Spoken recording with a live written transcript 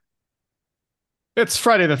It's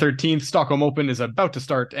Friday the 13th. Stockholm Open is about to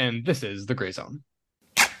start, and this is the Gray Zone.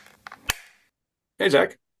 Hey,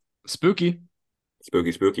 Zach. Spooky.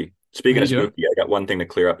 Spooky, spooky. How Speaking you of doing? spooky, I got one thing to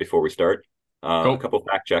clear up before we start. A Go. couple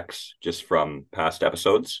fact checks just from past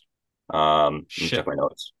episodes. Let me check Shit. my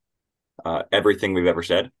notes. Everything we've ever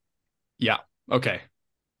said. Yeah. Okay.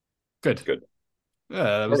 Good. Good.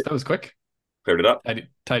 That was Alright. that was quick. Cleared it up.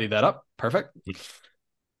 Tidy that up. Perfect.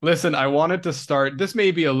 Listen, I wanted to start. This may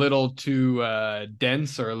be a little too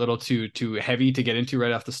dense or a little too heavy to get into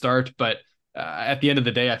right off the start, but at the end of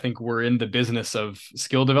the day, I think we're in the business of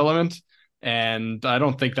skill development, and I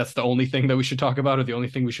don't think that's the only thing that we should talk about or the only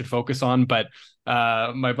thing we should focus on. But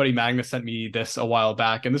my buddy Magnus sent me this a while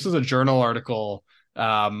back, and this was a journal article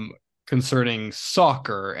um, concerning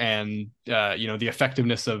soccer and the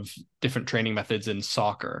effectiveness of different training methods in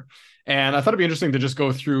soccer. And I thought it'd be interesting to just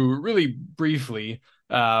go through really briefly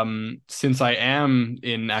since I am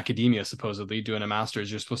in academia, supposedly doing a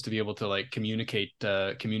master's, you're supposed to be able to like communicate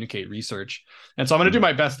research. And so I'm going to do Mhm.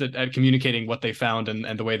 my best at communicating what they found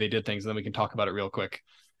and the way they did things. And then we can talk about it real quick.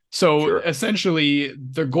 So Sure. essentially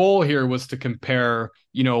the goal here was to compare,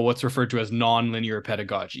 what's referred to as nonlinear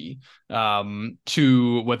pedagogy,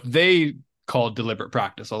 to what they called deliberate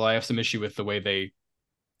practice, although I have some issue with the way they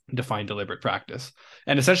define deliberate practice.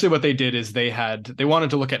 And essentially what they did is they wanted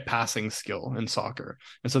to look at passing skill in soccer.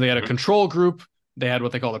 And so they had a Mhm. control group, they had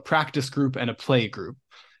what they call a practice group and a play group.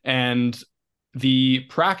 And the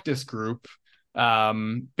practice group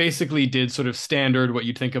basically did sort of standard what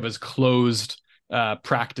you'd think of as closed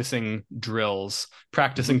practicing drills, Mhm.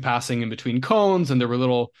 practicing passing in between cones, and there were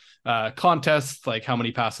little contests like how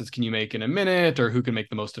many passes can you make in a minute, or who can make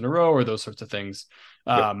the most in a row, or those sorts of things.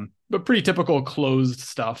 Yep. But pretty typical closed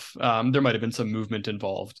stuff. There might have been some movement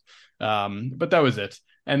involved, but that was it.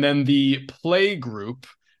 And then the play group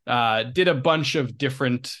did a bunch of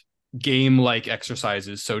different game-like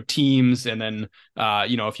exercises. So teams, and then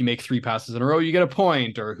if you make three passes in a row, you get a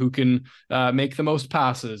point, or who can make the most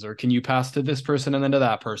passes, or can you pass to this person and then to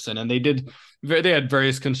that person. And they had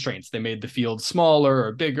various constraints. They made the field smaller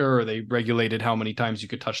or bigger, or they regulated how many times you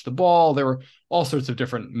could touch the ball. There were all sorts of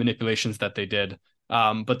different manipulations that they did.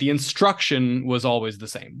 But the instruction was always the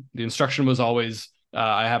same. The instruction was always,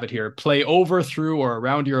 I have it here, play over, through, or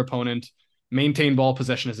around your opponent, maintain ball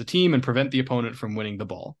possession as a team, and prevent the opponent from winning the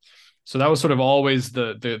ball. So that was sort of always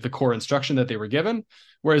the core instruction that they were given.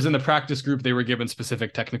 Whereas in the practice group, they were given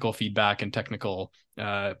specific technical feedback and technical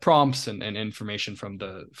prompts and information from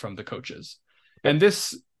the coaches. Okay. And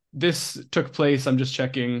this took place. I'm just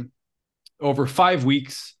checking, over 5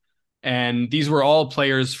 weeks. And these were all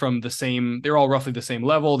players from the same, they were all roughly the same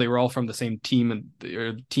level. They were all from the same team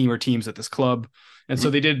or teams at this club. And so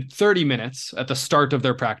Mhm. they did 30 minutes at the start of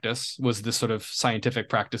their practice, was this sort of scientific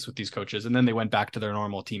practice with these coaches. And then they went back to their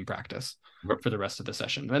normal team practice Yep. for the rest of the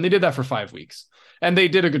session. And they did that for 5 weeks. And they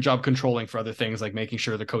did a good job controlling for other things, like making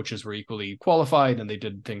sure the coaches were equally qualified and they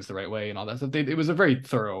did things the right way and all that stuff. It was a very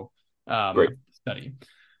thorough Great. study.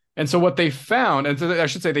 And so what they found, and so I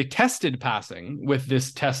should say they tested passing with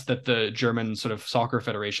this test that the German sort of soccer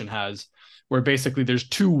federation has, where basically there's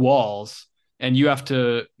two walls and you have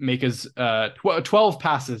to make 12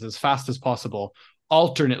 passes as fast as possible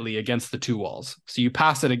alternately against the two walls. So you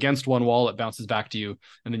pass it against one wall, it bounces back to you,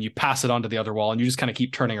 and then you pass it onto the other wall, and you just kind of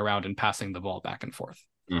keep turning around and passing the ball back and forth.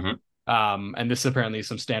 Mhm. And this is apparently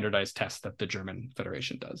some standardized test that the German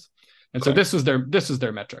federation does. And so Okay. this is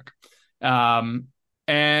their metric. Um,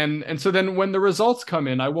 and so then when the results come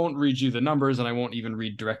in, I won't read you the numbers and I won't even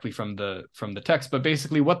read directly from the text, but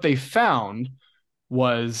basically what they found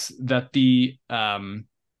was that the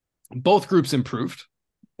both groups improved.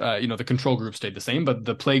 The control group stayed the same, but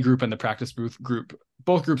the play group and the practice group,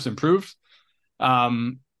 both groups improved.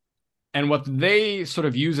 Um, and what they sort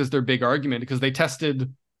of use as their big argument, because they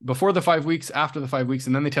tested before the 5 weeks, after the 5 weeks,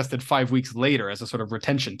 and then they tested 5 weeks later as a sort of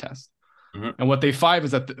retention test. Mhm. And what they find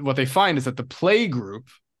is that the play group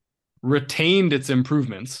retained its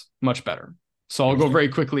improvements much better. So I'll go Interesting. very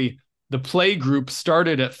quickly. The play group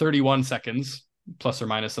started at 31 seconds, plus or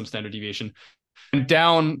minus some standard deviation, and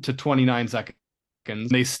down to 29 seconds.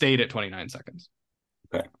 They stayed at 29 seconds.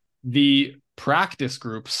 Okay. The practice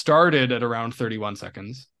group started at around 31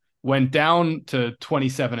 seconds, went down to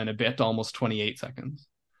 27 and a bit, almost 28 seconds,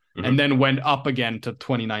 and Mhm. then went up again to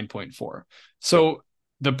 29.4. Yep. So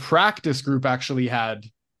the practice group actually had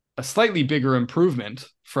a slightly bigger improvement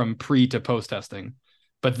from pre to post testing,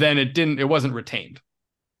 but then it wasn't retained,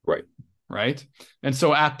 Right. right? And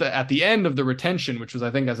so at the end of the retention, which was,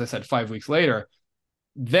 I think, as I said, 5 weeks later,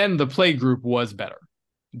 then the play group was better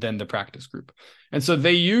than the practice group. And so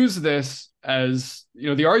they use this as,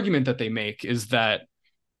 the argument that they make is that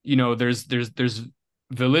there's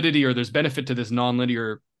validity, or there's benefit to this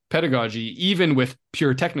nonlinear pedagogy, even with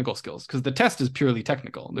pure technical skills, because the test is purely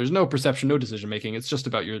technical. There's no perception, no decision making. It's just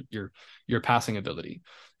about your passing ability.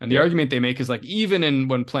 And the argument they make is like, even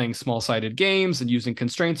when playing small-sided games and using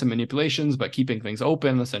constraints and manipulations, but keeping things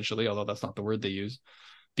open, essentially, although that's not the word they use,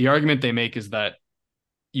 the argument they make is that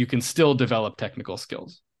you can still develop technical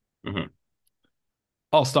skills. Mm-hmm.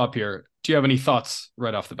 I'll stop here. Do you have any thoughts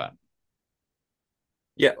right off the bat?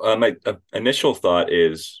 Yeah, my initial thought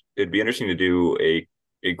is it'd be interesting to do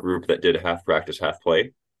a group that did half practice, half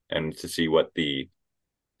play, and to see what the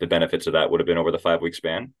benefits of that would have been over the 5-week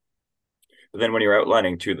span. But then when you're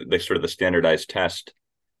outlining to the sort of the standardized test,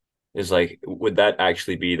 is like, would that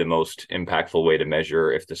actually be the most impactful way to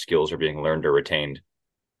measure if the skills are being learned or retained?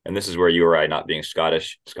 And this is where you or I, not being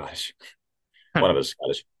Scottish, one of us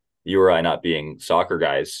Scottish, you or I not being soccer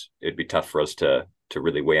guys, it'd be tough for us to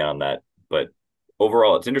really weigh in on that. But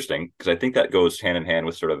overall, it's interesting because I think that goes hand in hand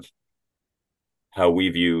with sort of how we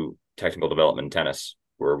view technical development in tennis,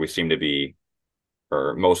 where we seem to be,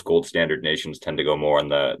 or most gold standard nations tend to go more on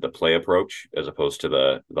the play approach as opposed to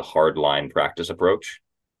the hard line practice approach.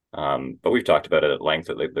 But we've talked about it at length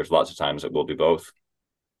that there's lots of times that we'll do both.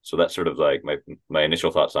 So that's sort of like my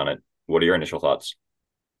initial thoughts on it. What are your initial thoughts?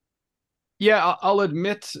 Yeah, I'll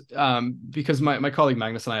admit, because my colleague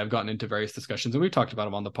Magnus and I have gotten into various discussions, and we've talked about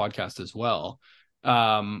them on the podcast as well.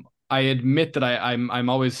 I admit that I'm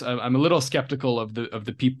a little skeptical of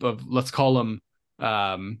the people of, let's call them,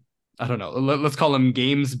 I don't know, let's call them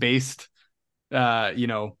games based,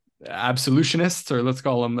 absolutionists, or let's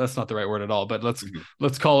call them, that's not the right word at all, but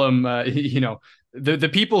let's call them, the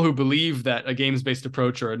people who believe that a games based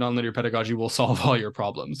approach or a nonlinear pedagogy will solve all your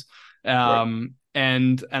problems. Right.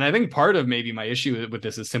 And I think part of maybe my issue with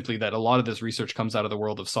this is simply that a lot of this research comes out of the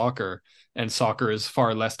world of soccer, and soccer is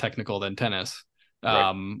far less technical than tennis.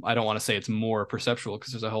 Right. I don't want to say it's more perceptual,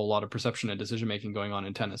 because there's a whole lot of perception and decision making going on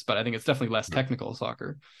in tennis, but I think it's definitely less technical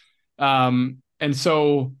soccer. And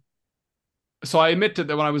so I admit that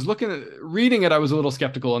when I was reading it, I was a little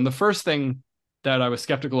skeptical. And the first thing that I was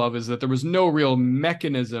skeptical of is that there was no real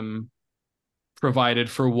mechanism provided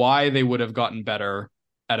for why they would have gotten better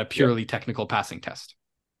at a purely technical passing test,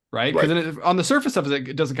 right? Because on the surface of it,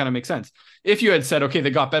 it doesn't kind of make sense. If you had said, okay, they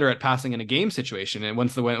got better at passing in a game situation, and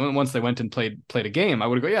once they went and played a game, I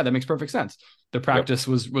would go, yeah, that makes perfect sense. The practice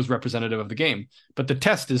was representative of the game, but the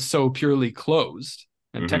test is so purely closed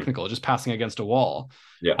and technical, just passing against a wall.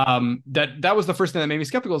 That was the first thing that made me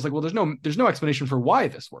skeptical. It's like, well, there's no explanation for why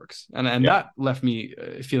this works, and that left me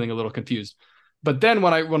feeling a little confused. But then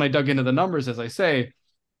when I dug into the numbers, as I say,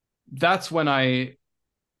 that's when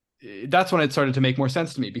it started to make more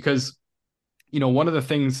sense to me, because one of the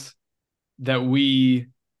things that I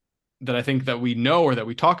think that we know, or that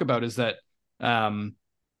we talk about, is that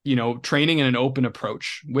training in an open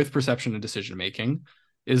approach with perception and decision making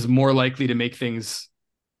is more likely to make things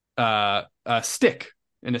stick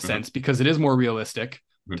in a sense, because it is more realistic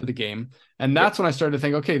to the game. And that's when I started to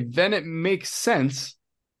think, okay, then it makes sense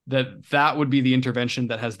that would be the intervention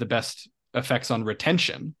that has the best effects on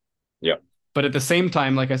retention. But at the same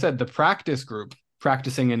time, like I said, the practice group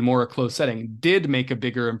practicing in more a closed setting did make a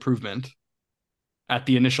bigger improvement at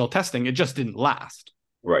the initial testing. It just didn't last.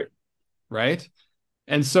 Right.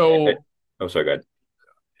 And so, sorry, go ahead.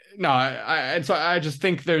 No, I just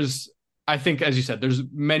think I think, as you said, there's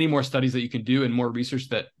many more studies that you can do and more research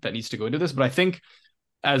that needs to go into this. But I think,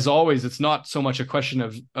 as always, it's not so much a question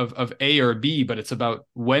of A or B, but it's about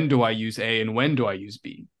when do I use A and when do I use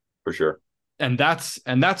B? For sure. And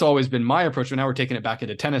that's always been my approach. And now we're taking it back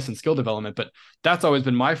into tennis and skill development, but that's always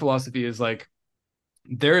been my philosophy, is like,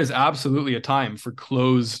 there is absolutely a time for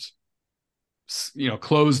closed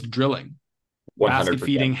drilling, 100%. basket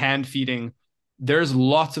feeding, hand feeding. There's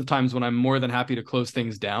lots of times when I'm more than happy to close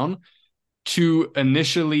things down to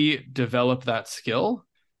initially develop that skill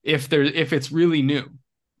if it's really new,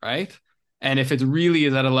 right? And if it really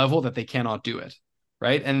is at a level that they cannot do it,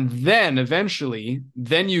 right? And then eventually,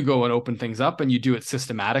 you go and open things up and you do it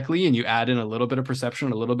systematically, and you add in a little bit of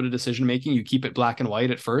perception, a little bit of decision making. You keep it black and white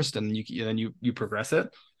at first, and then you progress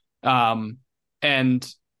it.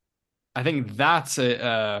 And I think that's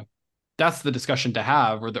the discussion to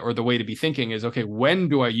have, or the way to be thinking is, okay, when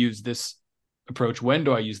do I use this approach? When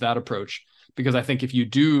do I use that approach? Because I think if you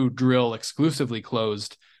do drill exclusively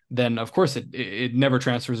closed, then of course it never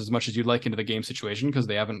transfers as much as you'd like into the game situation, because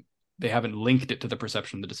they haven't linked it to the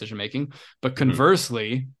perception of the decision making. But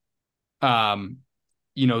conversely,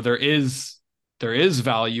 there is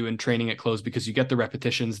value in training it closed, because you get the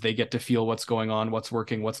repetitions, they get to feel what's going on, what's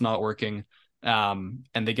working, what's not working, and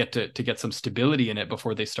they get to get some stability in it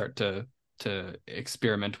before they start to to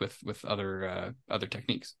experiment with other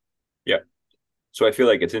techniques. Yeah. So I feel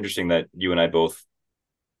like it's interesting that you and I both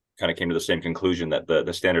kind of came to the same conclusion that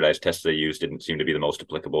the standardized tests they used didn't seem to be the most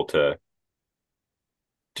applicable to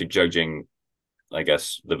judging, I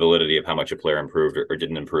guess, the validity of how much a player improved or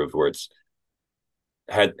didn't improve. Where it's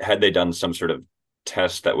had they done some sort of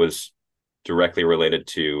test that was directly related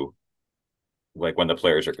to like when the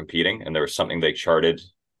players are competing, and there was something they charted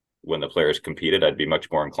when the players competed, I'd be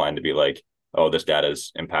much more inclined to be like, oh, this data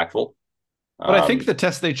is impactful. But I think the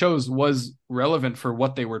test they chose was relevant for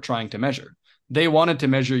what they were trying to measure. They wanted to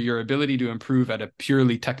measure your ability to improve at a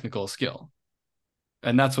purely technical skill.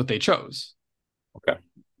 And that's what they chose. Okay.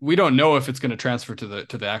 We don't know if it's going to transfer to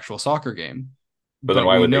the actual soccer game. But then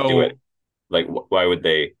why would they do it? Like, why would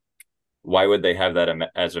they have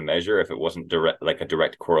that as a measure if it wasn't a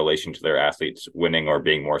direct correlation to their athletes winning or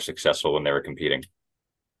being more successful when they were competing?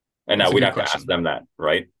 And now we'd have to ask them that,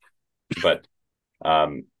 right? But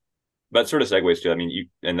that sort of segues to, I mean,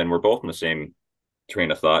 and then we're both in the same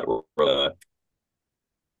train of thought where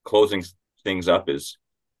closing things up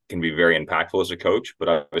can be very impactful as a coach, but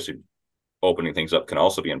obviously opening things up can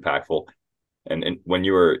also be impactful. And when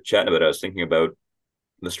you were chatting about it, I was thinking about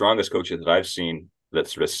the strongest coaches that I've seen that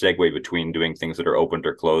sort of segue between doing things that are opened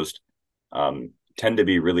or closed tend to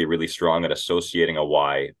be really, really strong at associating a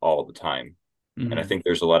why all the time. Mm-hmm. And I think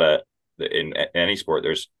there's a lot of, in any sport,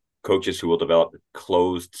 there's coaches who will develop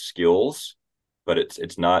closed skills, but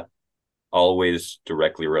it's not always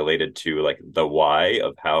directly related to like the why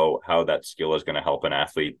of how that skill is going to help an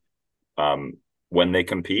athlete when they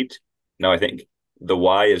compete. Now, I think the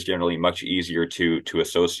why is generally much easier to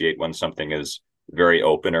associate when something is very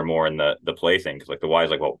open or more in the play thing, because like the why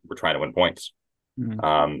is like, well, we're trying to win points.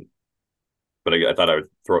 Mm-hmm. But I thought I would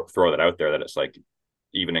throw that out there, that it's like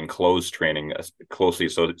even in closed training, closely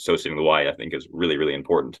associating the why, I think, is really, really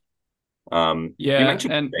important. Yeah, you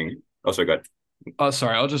mentioned and oh, sorry, go ahead. Oh,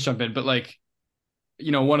 sorry, I'll just jump in. But like,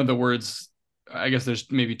 one of the words, I guess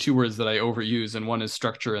there's maybe two words that I overuse, and one is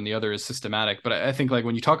structure and the other is systematic. But I think like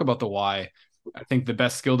when you talk about the why, I think the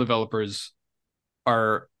best skill developers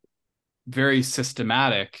are very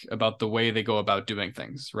systematic about the way they go about doing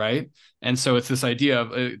things, right? And so it's this idea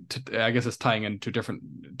of, I guess it's tying into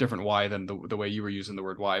different why than the way you were using the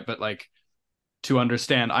word why, but like to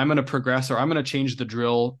understand, I'm going to progress, or I'm going to change the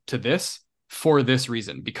drill to this for this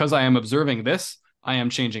reason. Because I am observing this, I am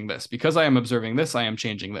changing this. Because I am observing this, I am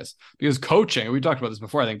changing this. Because coaching, we talked about this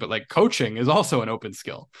before, I think, but like coaching is also an open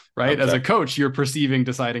skill, right? Okay. As a coach, you're perceiving,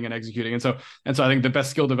 deciding, and executing. And so I think the best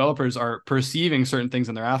skill developers are perceiving certain things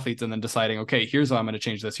in their athletes and then deciding, okay, here's how I'm going to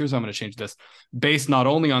change this. Here's how I'm going to change this, based not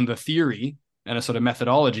only on the theory and a sort of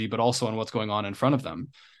methodology, but also on what's going on in front of them.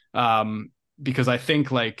 Because I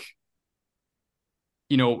think like,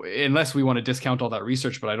 unless we want to discount all that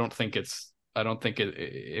research, but I don't think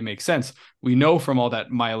it makes sense. We know from all that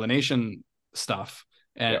myelination stuff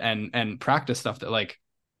and practice stuff that like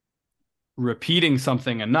repeating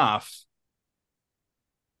something enough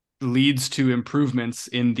leads to improvements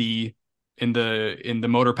in the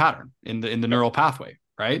motor pattern, in the neural pathway,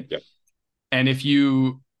 right? Yep. And if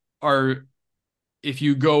you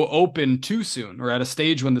go open too soon, or at a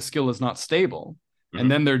stage when the skill is not stable, mm-hmm.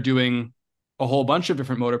 and then they're doing a whole bunch of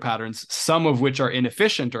different motor patterns, some of which are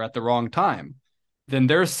inefficient or at the wrong time, then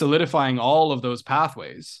they're solidifying all of those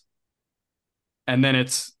pathways. And then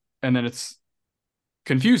it's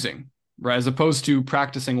confusing, right? As opposed to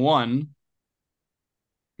practicing one,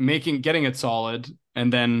 getting it solid,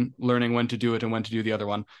 and then learning when to do it and when to do the other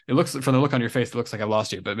one. It looks, from the look on your face, it looks like I've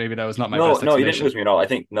lost you, but maybe that was not my best explanation. No, you didn't lose me at all. I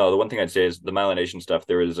think, the one thing I'd say is the myelination stuff.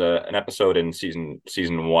 There was an episode in season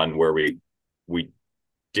 1 where we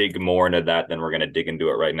dig more into that than we're going to dig into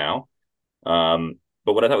it right now.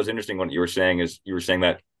 But what I thought was interesting, what you were saying is, you were saying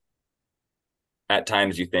that at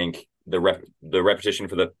times you think the repetition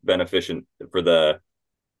for the beneficent, for the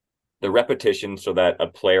repetition so that a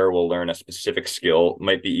player will learn a specific skill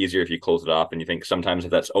might be easier if you close it off. And you think sometimes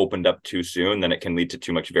if that's opened up too soon, then it can lead to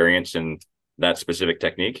too much variance in that specific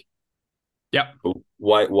technique. Yeah.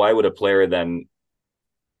 Why would a player then,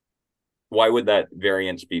 why would that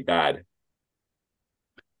variance be bad?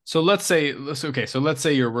 So let's say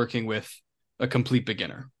you're working with a complete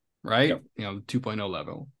beginner, right? Yep. 2.0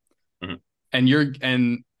 level, mm-hmm.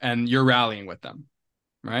 and you're rallying with them,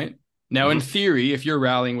 right? Now, mm-hmm. in theory, if you're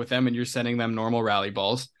rallying with them and you're sending them normal rally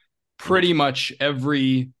balls, pretty mm-hmm. much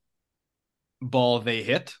every ball they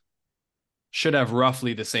hit should have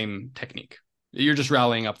roughly the same technique. You're just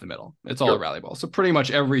rallying up the middle. It's all a rally ball. So pretty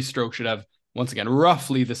much every stroke should have, once again,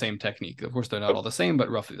 roughly the same technique. Of course, they're not all the same, but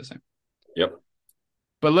roughly the same. Yep.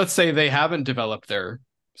 But let's say they haven't developed their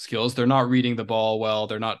skills. They're not reading the ball well.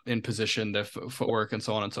 They're not in position, their footwork and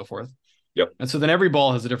so on and so forth. Yep. And so then every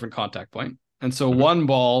ball has a different contact point. And so Mm-hmm. one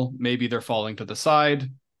ball, maybe they're falling to the side.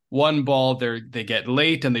 One ball, they get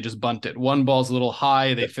late and they just bunt it. One ball's a little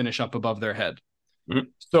high, they Yep. finish up above their head. Mm-hmm.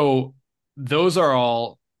 So those are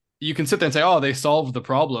all, you can sit there and say, oh, they solved the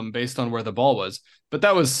problem based on where the ball was, but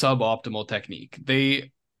that was suboptimal technique.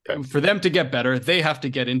 Okay. For them to get better, they have to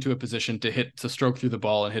get into a position to stroke through the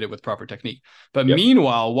ball and hit it with proper technique. But Yep.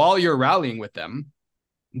 meanwhile, while you're rallying with them,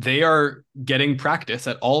 they are getting practice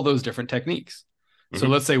at all those different techniques. So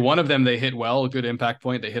Mm-hmm. let's say one of them, they hit well, a good impact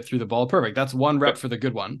point, they hit through the ball. Perfect. That's one rep Yep. for the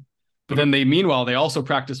good one. But Mm-hmm. then meanwhile, they also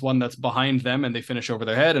practice one that's behind them and they finish over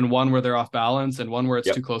their head, and one where they're off balance, and one where it's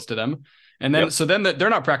too Yep. close to them. And then, Yep. so then they're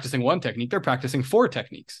not practicing one technique, they're practicing 4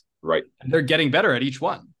 techniques. Right. And they're getting better at each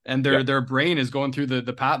one. And Yep. their brain is going through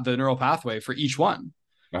the neural pathway for each one.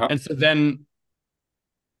 Uh-huh. And so then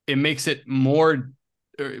it makes it more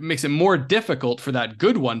difficult for that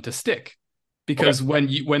good one to stick. Because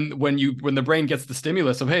Okay. when the brain gets the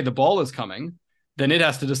stimulus of, hey, the ball is coming, then it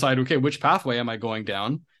has to decide, okay, which pathway am I going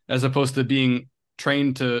down, as opposed to being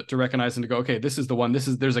trained to recognize and to go, okay, this is the one,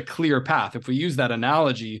 there's a clear path. If we use that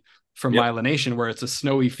analogy from Yep. myelination, where it's a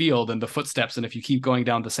snowy field and the footsteps, and if you keep going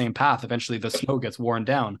down the same path, eventually the Yep. snow gets worn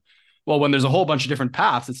down. Well, when there's a whole bunch of different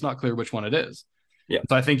paths, it's not clear which one it is. Yep.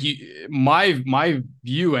 So I think my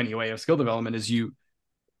view anyway of skill development is you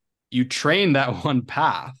train that one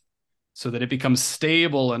path so that it becomes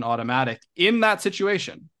stable and automatic in that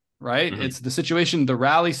situation, right? Mm-hmm. It's the situation, the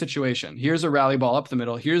rally situation. Here's a rally ball up the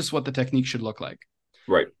middle. Here's what the technique should look like.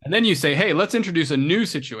 Right. And then you say, hey, let's introduce a new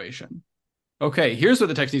situation. Okay, here's what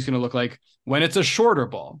the technique's going to look like when it's a shorter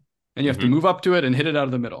ball and you have to Mm-hmm. move up to it and hit it out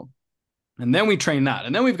of the middle. And then we train that.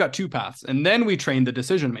 And then we've got 2 paths. And then we train the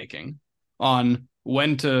decision making on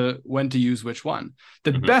when to use which one.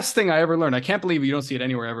 The Mm-hmm. best thing I ever learned, I can't believe you don't see it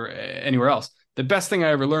anywhere else. The best thing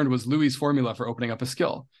I ever learned was Louis' formula for opening up a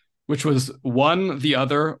skill, which was one, the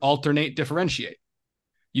other, alternate, differentiate.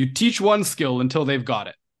 You teach one skill until they've got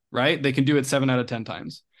it, right? They can do it 7 out of 10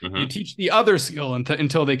 times. You Mm-hmm. teach the other skill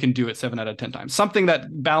until they can do it 7 out of 10 times. Something that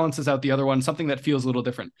balances out the other one, something that feels a little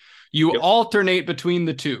different. You Yep. alternate between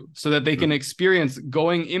the two so that they can Mm-hmm. experience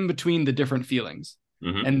going in between the different feelings.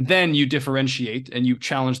 Mm-hmm. And then you differentiate and you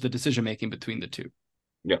challenge the decision making between the two.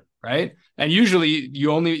 Yep. Right. And usually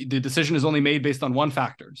the decision is only made based on one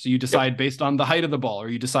factor. So you decide Yep. based on the height of the ball, or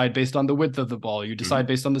you decide based on the width of the ball, or you Mm-hmm. decide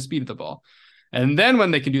based on the speed of the ball. And then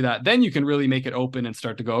when they can do that, then you can really make it open and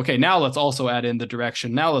start to go, okay, now let's also add in the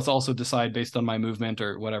direction. Now let's also decide based on my movement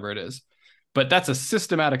or whatever it is. But that's a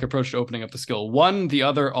systematic approach to opening up the skill. One, the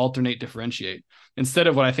other, alternate, differentiate. Instead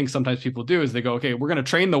of what I think sometimes people do is they go, okay, we're going to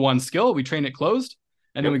train the one skill. We train it closed.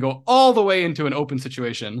 And then Yep. we go all the way into an open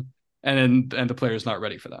situation. And the player is not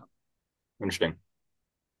ready for that. Interesting.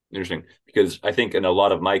 Interesting. Because I think in a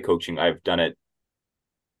lot of my coaching, I've done it,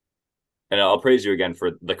 and I'll praise you again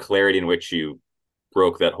for the clarity in which you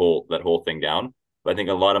broke that whole thing down. But I think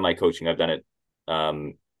a lot of my coaching, I've done it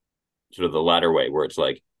sort of the latter way, where it's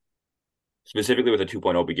like, specifically with a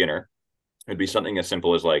 2.0 beginner, it'd be something as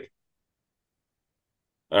simple as like,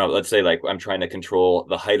 I don't know, let's say like I'm trying to control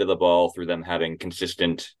the height of the ball through them having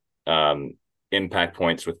consistent impact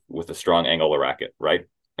points with a strong angle of racket, right?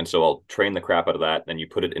 And so I'll train the crap out of that. Then you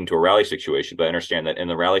put it into a rally situation, but I understand that in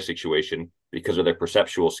the rally situation, because of their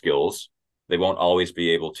perceptual skills, they won't always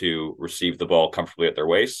be able to receive the ball comfortably at their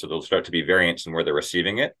waist. So there'll start to be variance in where they're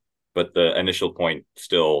receiving it, but the initial point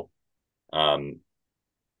still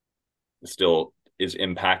is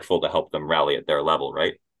impactful to help them rally at their level,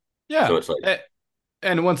 right? So Yeah. it's like,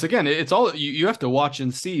 And once again, it's all you have to watch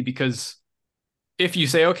and see, because if you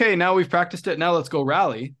say, okay, now we've practiced it, now let's go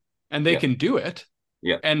rally, and they yeah, can do it.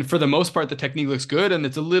 yeah, And for the most part, the technique looks good and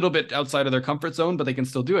it's a little bit outside of their comfort zone, but they can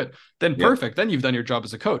still do it. Then yeah, perfect. Then you've done your job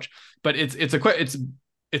as a coach. But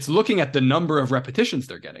it's looking at the number of repetitions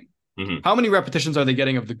they're getting. mm-hmm, How many repetitions are they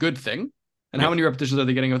getting of the good thing? And how yeah. many repetitions are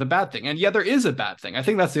they getting of the bad thing? And yeah, there is a bad thing. I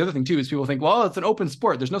think that's the other thing too, is people think, well, it's an open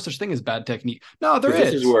sport. There's no such thing as bad technique. No, there Because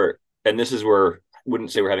is. this is where I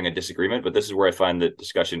wouldn't say we're having a disagreement, but this is where I find the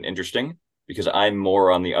discussion interesting, because I'm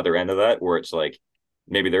more on the other end of that, where it's like,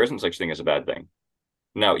 maybe there isn't such thing as a bad thing.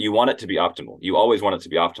 Now, you want it to be optimal. You always want it to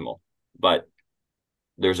be optimal. But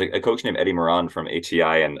there's a coach named Eddie Moran from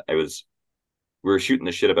ATI, and we were shooting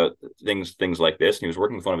the shit about things like this. And he was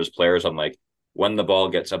working with one of his players on like, when the ball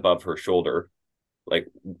gets above her shoulder, like,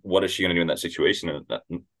 what is she going to do in that situation?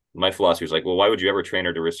 And my philosophy was like, well, why would you ever train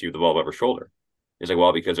her to receive the ball above her shoulder? He's like,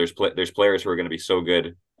 well, because there's players who are going to be so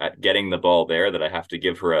good at getting the ball there that I have to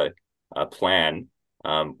give her a plan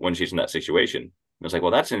when she's in that situation. And I was like,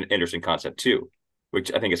 well, that's an interesting concept too.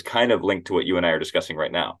 which I think is kind of linked to what you and I are discussing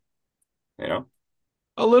right now. You know,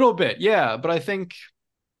 A little bit, yeah. But I think,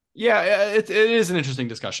 yeah, it is an interesting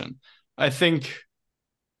discussion. I think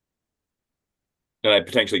and I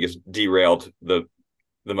potentially just derailed the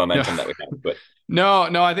no, momentum that we have. But no,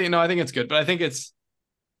 I think it's good. But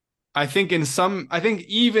I think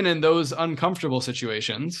even in those uncomfortable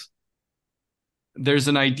situations, there's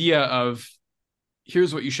an idea of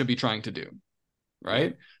here's what you should be trying to do, yeah,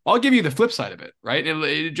 right? I'll give you the flip side of it, right?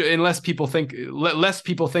 Unless people think less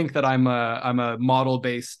people think that I'm a model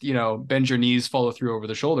based, bend your knees, follow through over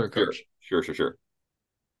the shoulder sure, coach. sure.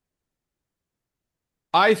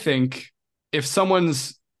 I think if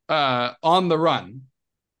someone's on the run,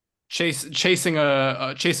 chasing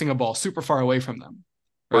a ball super far away from them,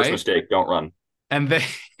 First right? mistake, don't run. And they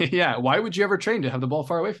yeah, why would you ever train to have the ball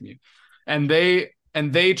far away from you? And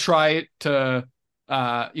they try to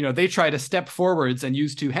they try to step forwards and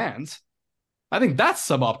use two hands. I think that's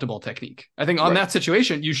suboptimal technique. I think on Right. that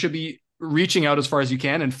situation, you should be reaching out as far as you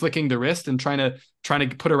can and flicking the wrist and trying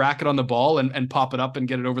to put a racket on the ball and pop it up and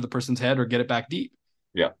get it over the person's head or get it back deep.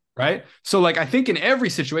 Yeah. Right. So like I think in every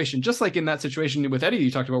situation, just like in that situation with Eddie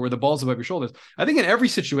you talked about where the ball's above your shoulders, I think in every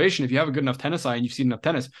situation, if you have a good enough tennis eye and you've seen enough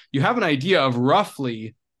tennis, you have an idea of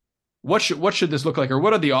roughly what should this look like, or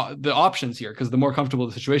what are the options here? Because the more comfortable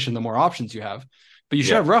the situation, the more options you have. But you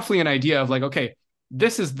should Yeah. have roughly an idea of like, okay,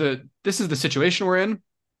 this is the situation we're in.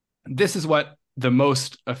 This is what the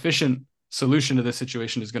most efficient solution to this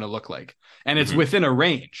situation is going to look like. And it's Hmm. within a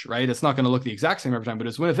range, right? It's not going to look the exact same every time, but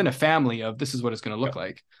it's within a family of this is what it's going to Yeah. look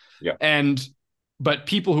like. Yeah. And but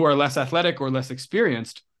people who are less athletic or less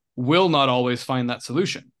experienced will not always find that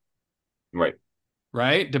solution, Right.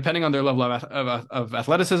 right? Depending on their level of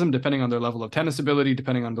athleticism, depending on their level of tennis ability,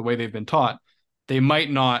 depending on the way they've been taught, they might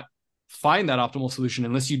not find that optimal solution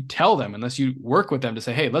unless you tell them, unless you work with them to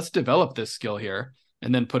say, hey, let's develop this skill here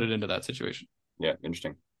and then put it into that situation. Yeah.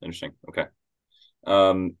 Interesting. Okay.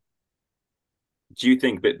 Um, do you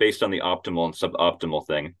think that based on the optimal and suboptimal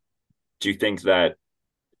thing, do you think that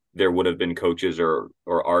there would have been coaches or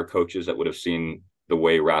are coaches that would have seen the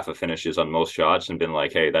way Rafa finishes on most shots and been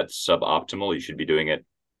like, hey, that's suboptimal. You should be doing it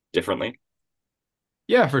differently.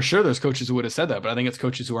 Yeah, for sure. There's coaches who would have said that, but I think it's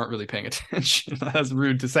coaches who aren't really paying attention. That's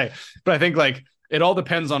rude to say, but I think like it all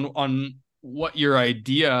depends on what your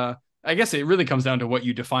idea. I guess it really comes down to what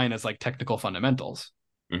you define as like technical fundamentals,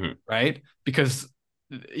 Mm-hmm. right? Because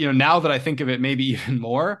now that I think of it, maybe even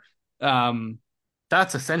more, um,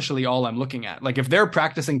 that's essentially all I'm looking at. Like if they're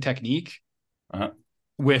practicing technique Uh-huh.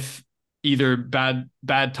 with either bad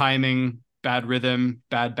timing, bad rhythm,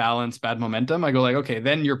 bad balance, bad momentum, I go like, okay,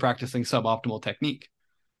 then you're practicing suboptimal technique,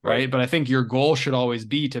 Right. right? But I think your goal should always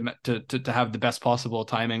be to have the best possible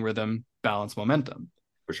timing, rhythm, balance, momentum,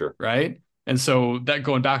 For sure. right? And so that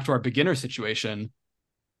going back to our beginner situation,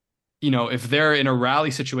 if they're in a rally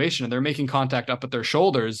situation and they're making contact up at their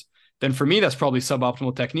shoulders, then for me, that's probably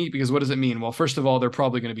suboptimal technique because what does it mean? Well, first of all, they're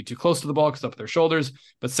probably going to be too close to the ball because up at their shoulders.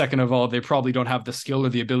 But second of all, they probably don't have the skill or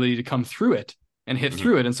the ability to come through it and hit Mm-hmm.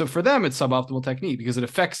 through it. And so for them, it's suboptimal technique because it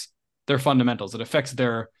affects their fundamentals. It affects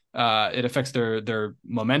their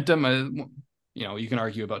momentum. You can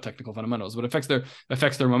argue about technical fundamentals, but it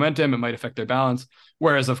affects their momentum. It might affect their balance.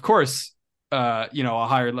 Whereas, of course, a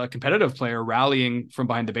higher competitive player rallying from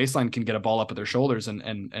behind the baseline can get a ball up at their shoulders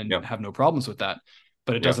and Yeah. have no problems with that,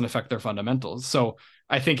 but it Yeah. doesn't affect their fundamentals. So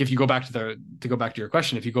I think if you go back to your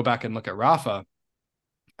question, if you go back and look at Rafa,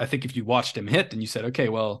 I think if you watched him hit and you said, okay,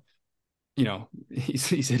 well, he's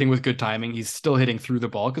hitting with good timing. He's still hitting through the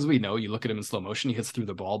ball because we know you look at him in slow motion, he hits through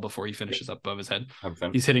the ball before he Yeah. finishes up above his head. Have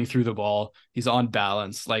fun. He's hitting through the ball. He's on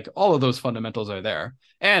balance. Like all of those fundamentals are there.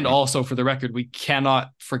 And Mm-hmm. also for the record, we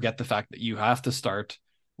cannot forget the fact that you have to start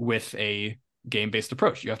with a game-based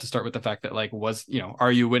approach. You have to start with the fact that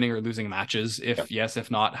are you winning or losing matches? Yeah. If yes, if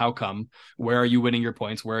not, how come? Where are you winning your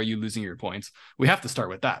points? Where are you losing your points? We have to start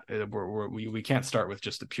with that. We can't start with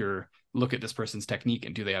just a pure look at this person's technique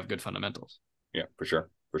and do they have good fundamentals? Yeah, for sure.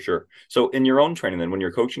 For sure. So in your own training, then when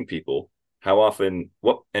you're coaching people, how often,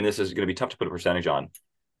 and this is going to be tough to put a percentage on,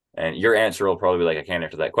 and your answer will probably be like, I can't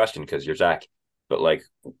answer that question because you're Zach, but like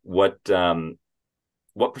what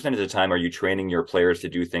percentage of the time are you training your players to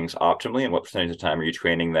do things optimally, and what percentage of the time are you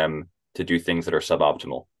training them to do things that are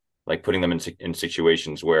suboptimal, like putting them in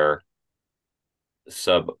situations where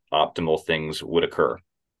suboptimal things would occur?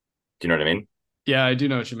 Do you know what I mean? Yeah, I do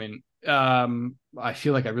know what you mean. I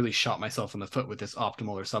feel like I really shot myself in the foot with this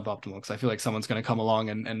optimal or suboptimal because I feel like someone's going to come along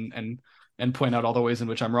and point out all the ways in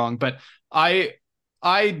which I'm wrong. But I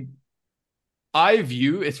I I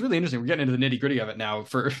view it's really interesting. We're getting into the nitty gritty of it now.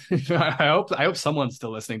 I hope someone's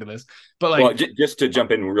still listening to this. But Well, like, just to jump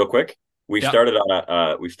in real quick, We Yep. started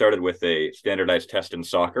on we started with a standardized test in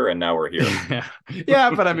soccer, and now we're here. Yeah. Yeah,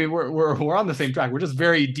 but I mean we're on the same track. We're just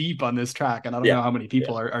very deep on this track, and I don't Yeah, know how many yeah.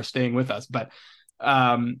 people are staying with us. But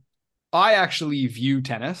um I actually view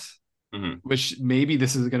tennis, Hmm. which maybe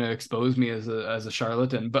this is gonna expose me as a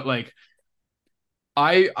charlatan, but like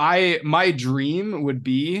I my dream would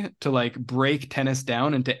be to like break tennis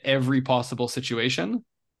down into every possible situation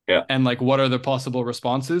Yeah, and like what are the possible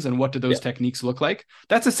responses and what do those yeah, techniques look like.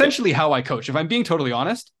 That's yeah. essentially how I coach. If I'm being totally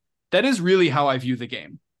honest, that is really how I view the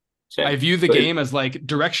game. I Same. view the But game as like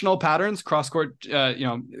directional patterns, cross court,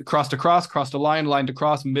 cross to line, line to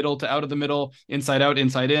cross, middle to out of the middle, inside out,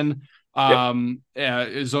 inside in,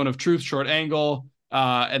 yep. zone of truth, short angle,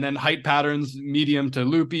 and then height patterns, medium to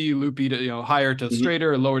loopy, loopy to higher to Hmm.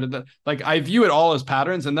 straighter, lower to the like. I view it all as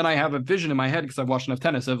patterns, and then I have a vision in my head because I've watched enough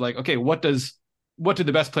tennis of like, okay, what do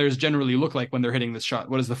the best players generally look like when they're hitting this shot?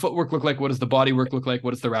 What does the footwork look like? What does the body work look like?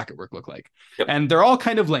 What does the racket work look like? Yep. And they're all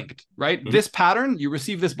kind of linked, right? Hmm. This pattern, you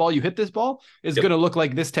receive this ball, you hit this ball, is Yep. going to look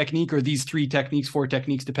like this technique or these three techniques, four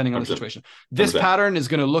techniques, depending on the 100%. situation. This 100%. pattern is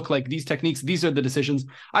going to look like these techniques. These are the decisions.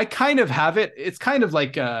 I kind of have it. It's kind of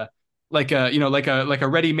like a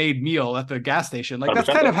ready-made meal at the gas station. Like that's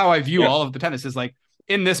 100% kind of though. how I view Yeah. all of the tennis is like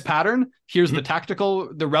in this pattern, here's Hmm.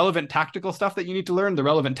 the relevant tactical stuff that you need to learn, the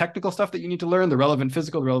relevant technical stuff that you need to learn, the relevant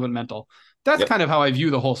physical, the relevant mental. That's Yep. kind of how I view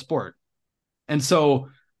the whole sport. And so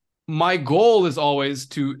my goal is always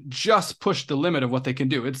to just push the limit of what they can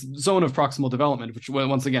do. It's zone of proximal development, which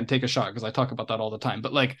once again, take a shot because I talk about that all the time.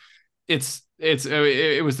 But like,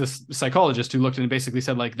 it was this psychologist who looked and basically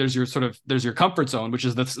said like, there's your comfort zone, which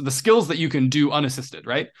is the skills that you can do unassisted,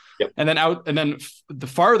 right? Yep. And then the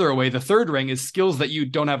farther away, the third ring is skills that you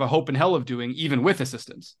don't have a hope in hell of doing even with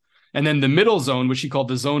assistance. And then the middle zone, which he called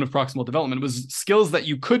the zone of proximal development, was skills that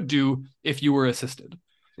you could do if you were assisted.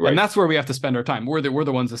 And Right. that's where we have to spend our time. We're the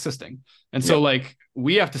ones assisting. And so Yep. like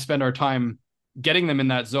we have to spend our time getting them in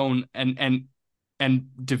that zone and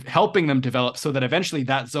helping them develop so that eventually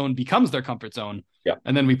that zone becomes their comfort zone, Yep.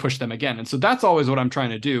 and then we push them again. And so that's always what I'm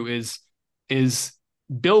trying to do is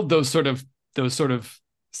build those sort of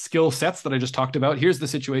skill sets that I just talked about. Here's the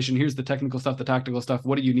situation, here's the technical stuff, the tactical stuff.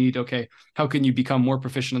 What do you need? Okay, how can you become more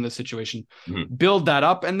proficient in this situation? Hmm. Build that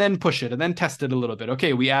up and then push it and then test it a little bit.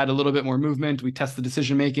 Okay, we add a little bit more movement, we test the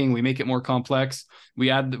decision making, we make it more complex, we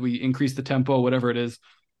increase the tempo, whatever it is.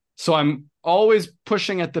 So I'm always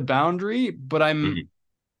pushing at the boundary, but I'm Hmm.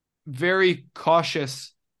 very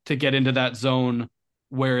cautious to get into that zone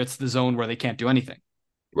where it's the zone where they can't do anything,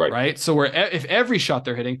 Right. right? So where if every shot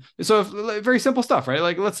they're hitting, so if, very simple stuff, right?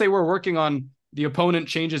 Like let's say we're working on the opponent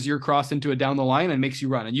changes your cross into a down the line and makes you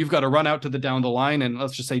run, and you've got to run out to the down the line and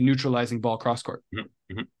let's just say neutralizing ball cross court,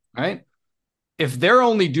 Hmm. right? If they're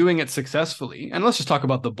only doing it successfully, and let's just talk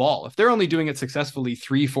about the ball, if they're only doing it successfully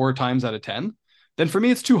 3-4 times out of 10, then for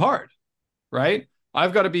me it's too hard, right?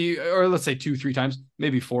 I've got to be, or let's say 2-3 times,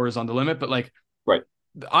 maybe four is on the limit, but like Right.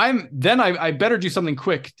 I better do something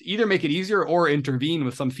quick to either make it easier or intervene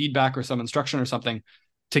with some feedback or some instruction or something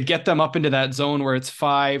to get them up into that zone where it's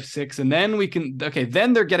 5-6, and then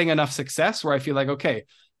then they're getting enough success where I feel like okay,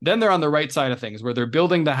 then they're on the right side of things where they're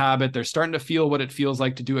building the habit, they're starting to feel what it feels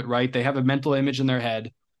like to do it right, they have a mental image in their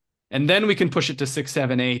head, and then we can push it to 6,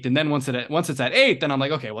 7, 8, and then once it's at 8, then I'm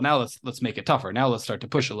like okay, well now let's make it tougher, now let's start to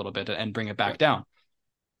push a little bit and bring it back down.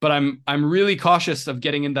 But I'm really cautious of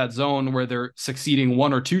getting in that zone where they're succeeding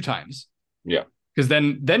 1 or 2 times, Yeah. because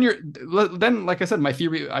then like I said, my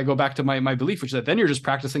theory, I go back to my belief, which is that then you're just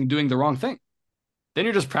practicing doing the wrong thing, then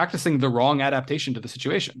you're just practicing the wrong adaptation to the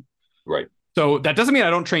situation. Right. So that doesn't mean I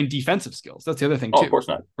don't train defensive skills. That's the other thing Oh, of too, course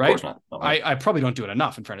not. Of course right? not. No, no. I probably don't do it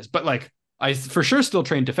enough in fairness, but like I for sure still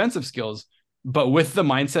train defensive skills, but with the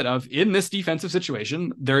mindset of in this defensive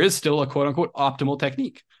situation there is still a quote unquote optimal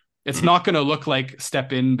technique. It's Hmm. not going to look like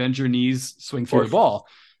step in, bend your knees, swing Of through the course. ball,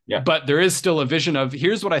 Yeah. but there is still a vision of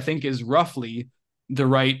here's what I think is roughly the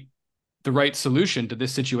right solution to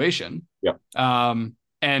this situation. Yeah.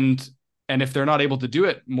 And if they're not able to do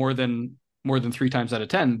it more than 3 times out of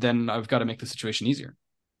 10, then I've got to make the situation easier.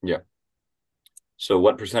 Yeah. So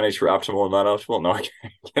what percentage for optimal and non-optimal? No, I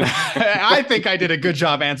can't. I think I did a good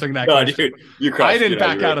job answering that No, question. dude, you I crushed. didn't You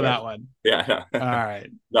back really out of crushed. that one. Yeah. All No, right.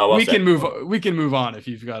 no, well We said. can move we can move on if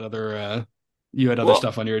you've got other you had other Well,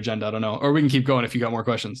 stuff on your agenda, I don't know. Or we can keep going if you got more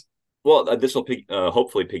questions. this will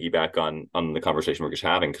hopefully piggyback on the conversation we're just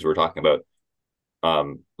having because we're talking about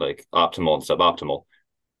like optimal and suboptimal.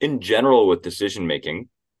 In general, with decision making,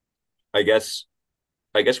 I guess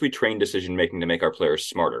we train decision making to make our players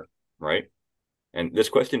smarter, right? And this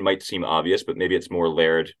question might seem obvious, but maybe it's more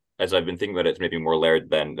layered. As I've been thinking about it, it's maybe more layered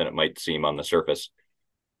than it might seem on the surface.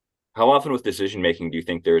 how often with decision making do you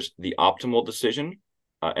think there's the optimal decision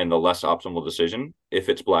and the less optimal decision if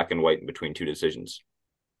it's black and white in between two decisions?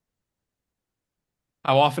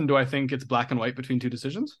 How often do I think it's black and white between two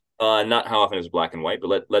decisions? Not how often is black and white,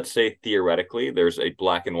 but let's say theoretically there's a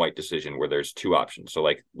black and white decision where there's two options. So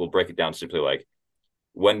like we'll break it down simply like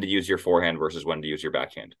when to use your forehand versus when to use your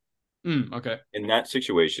backhand. Okay. In that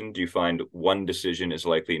situation, do you find one decision is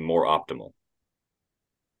likely more optimal?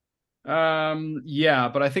 Yeah,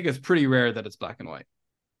 but I think it's pretty rare that it's black and white.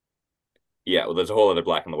 Yeah, well, there's a whole other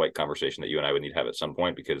black and the white conversation that you and I would need to have at some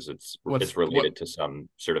point because What's it's what related to some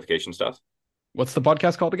certification stuff. what's the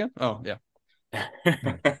podcast called again? Oh, yeah.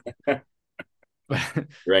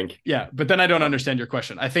 Rank. Yeah, but then I don't understand your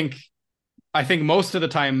question. I think most of the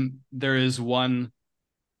time there is one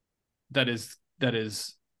that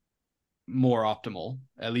is more optimal,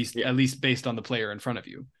 Yeah, at least based on the player in front of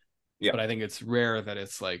you. yeah, But I think it's rare that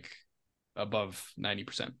it's like above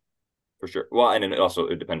 90%. for sure. Well, and it also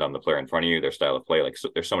it depends on the player in front of you, their style of play. Like so,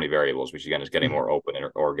 there's so many variables, which again is getting Mm-hmm. more open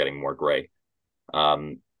or getting more gray.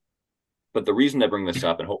 Um, but the reason I bring this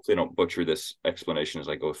up, and hopefully I don't butcher this explanation as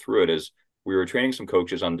I go through it, is we were training some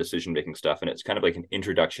coaches on decision making stuff, and it's kind of like an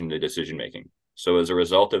introduction to decision making. So as a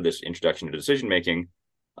result of this introduction to decision making,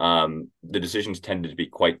 the decisions tended to be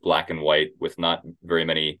quite black and white with not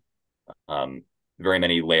um, very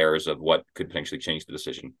many layers of what could potentially change the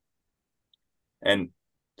decision. And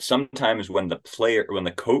sometimes when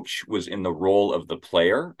the coach was in the role of the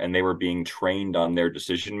player and they were being trained on their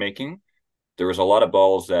decision making, there was a lot of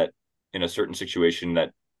balls that in a certain situation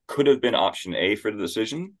that could have been option A for the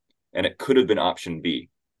decision and it could have been option B.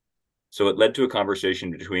 So it led to a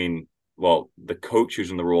conversation between, well, the coach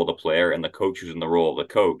who's in the role of the player and the coach who's in the role of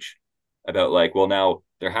the coach about like, well, now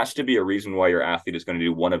there has to be a reason why your athlete is going to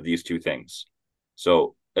do one of these two things.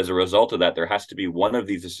 So as a result of that, there has to be one of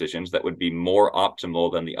these decisions that would be more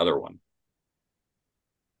optimal than the other one.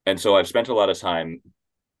 And so I've spent a lot of time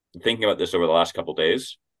thinking about this over the last couple of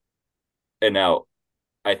days. And now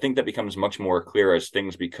I think that becomes much more clear as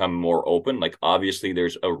things become more open. Like obviously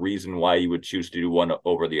there's a reason why you would choose to do one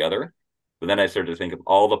over the other. But then I started to think of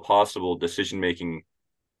all the possible decision making,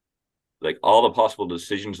 like all the possible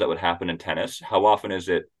decisions that would happen in tennis. How often is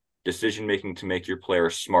it decision making to make your player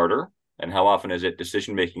smarter? And how often is it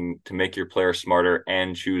decision making to make your player smarter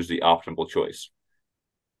and choose the optimal choice?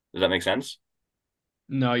 Does that make sense?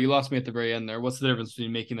 No, you lost me at the very end there. What's the difference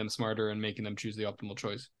between making them smarter and making them choose the optimal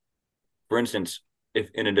choice? For instance, if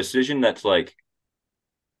in a decision that's like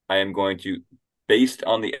I am going to, based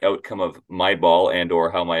on the outcome of my ball and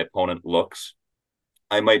or how my opponent looks,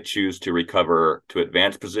 I might choose to recover to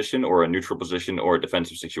advanced position or a neutral position or a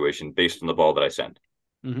defensive situation based on the ball that I send.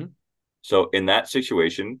 Mm-hmm. So in that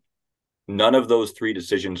situation, none of those three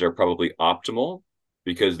decisions are probably optimal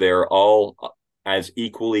because they're all as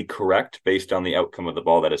equally correct based on the outcome of the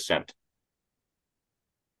ball that is sent.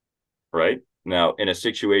 Right? Now, in a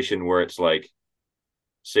situation where it's like,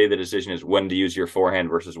 say the decision is when to use your forehand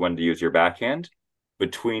versus when to use your backhand,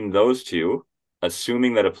 between those two,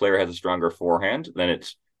 assuming that a player has a stronger forehand, then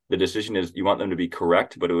it's the decision is you want them to be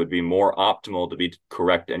correct, but it would be more optimal to be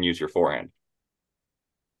correct and use your forehand.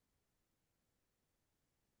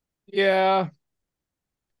 Yeah,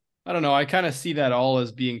 I don't know. I kind of see that all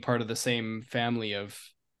as being part of the same family of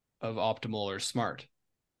optimal or smart,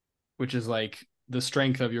 which is like the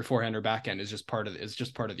strength of your forehand or backhand is just part of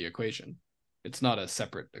the equation. It's not a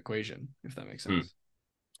separate equation, if that makes Hmm. sense.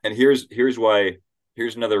 And here's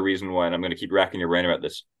another reason why, and I'm going to keep racking your brain about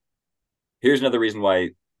this. Here's another reason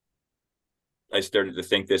why I started to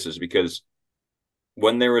think this is because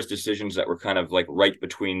when there was decisions that were kind of like right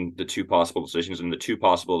between the two possible decisions and the two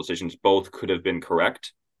possible decisions both could have been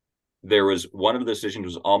correct, there was one of the decisions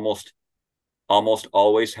was almost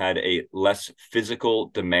always had a less physical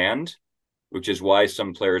demand, which is why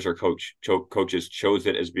some players or coaches chose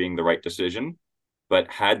it as being the right decision. But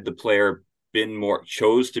had the player been more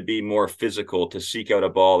chose to be more physical to seek out a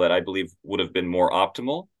ball that I believe would have been more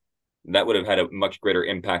optimal, that would have had a much greater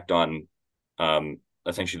impact on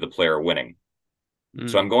essentially the player winning.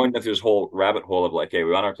 So I'm Mm. going through this whole rabbit hole of like, hey,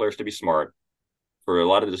 we want our players to be smart. For a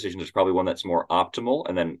lot of the decisions, there's probably one that's more optimal,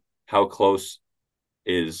 and then how close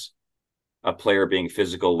is a player being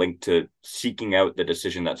physical linked to seeking out the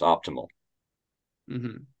decision that's optimal.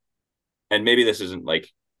 Mm-hmm. And maybe this isn't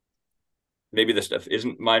like maybe this stuff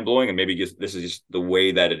isn't mind blowing, and maybe this is just the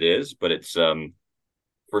way that it is. But it's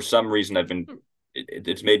for some reason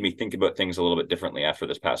it's made me think about things a little bit differently after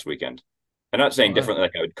this past weekend. I'm not saying All right. differently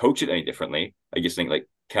like I would coach it any differently. I just think like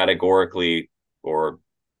categorically or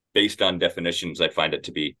based on definitions, I find it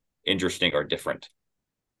to be interesting or different.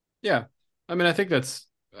 Yeah. I mean, I think it's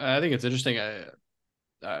interesting.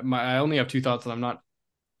 I only have two thoughts, and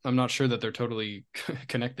I'm not sure that they're totally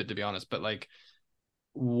connected, to be honest. But like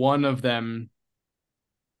one of them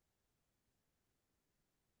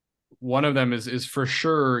is for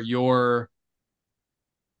sure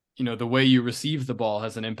the way you receive the ball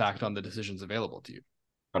has an impact on the decisions available to you,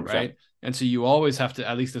 100%. right? And so you always have to,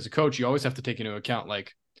 at least as a coach, you always have to take into account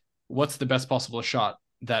like what's the best possible shot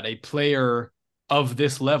that a player of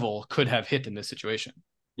this level could have hit in this situation.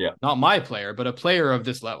 Yeah. Not my player, but a player of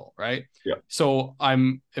this level, right? Yeah. So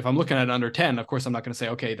if I'm looking at under 10, of course I'm not going to say,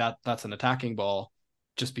 okay, that's an attacking ball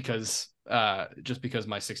just because my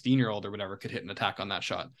 16-year-old or whatever could hit an attack on that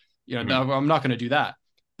shot. I'm not going to do that.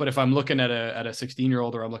 But if I'm looking at a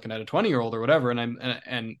 16-year-old or I'm looking at a 20-year-old or whatever,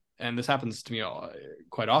 and this happens to me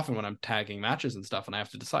quite often when I'm tagging matches and stuff, and I have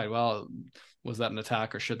to decide, well, was that an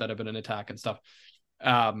attack or should that have been an attack and stuff?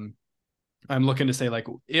 I'm looking to say, like,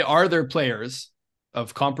 are there players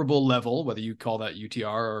of comparable level, whether you call that UTR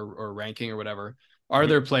or ranking or whatever, are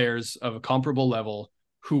there players of a comparable level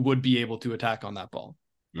who would be able to attack on that ball?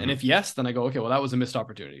 And if yes, then I go, okay, well, that was a missed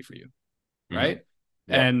opportunity for you, right?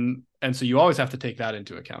 Yeah. And so you always have to take that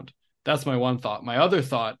into account. That's my one thought. My other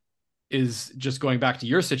thought is just going back to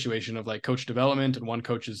your situation of like coach development, and one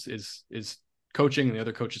coach is coaching and the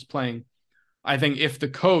other coach is playing. I think if the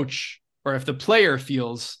coach or if the player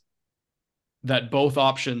feels that both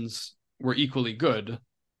options were equally good,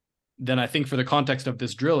 then I think for the context of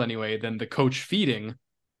this drill anyway, then the coach feeding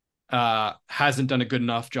hasn't done a good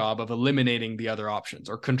enough job of eliminating the other options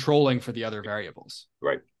or controlling for the other variables.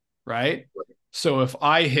 Right. So if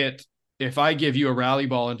I give you a rally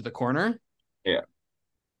ball into the corner,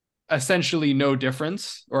 essentially no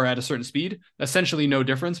difference, or at a certain speed, essentially no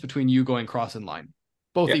difference between you going cross and line,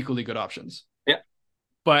 both equally good options.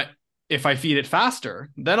 But if I feed it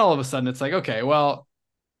faster, then all of a sudden it's like, okay, well,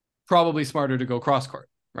 probably smarter to go cross court,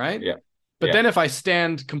 right? But then if I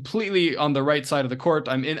stand completely on the right side of the court,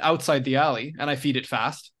 I'm outside the alley and I feed it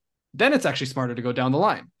fast, then it's actually smarter to go down the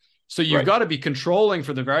line. So you've got to be controlling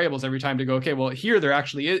for the variables every time to go, okay, well, here there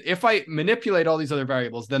actually is, if I manipulate all these other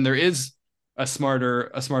variables, then there is a smarter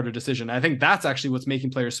decision. I think that's actually what's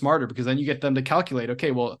making players smarter, because then you get them to calculate,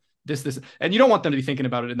 okay, well, this, and you don't want them to be thinking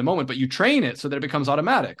about it in the moment, but you train it so that it becomes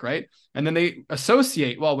automatic, right? And then they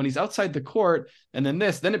associate, well, when he's outside the court and then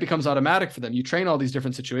then it becomes automatic for them. You train all these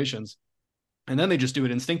different situations. And then they just do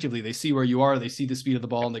it instinctively. They see where you are, they see the speed of the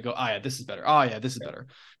ball, and they go, yeah, this is better. Oh yeah, this is better.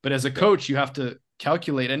 But as a coach, you have to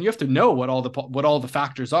calculate, and you have to know what all the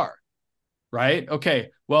factors are, right?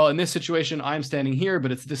 Okay, well, in this situation, I'm standing here,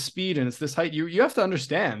 but it's this speed and it's this height. You have to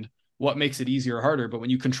understand what makes it easier or harder. But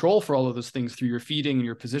when you control for all of those things through your feeding and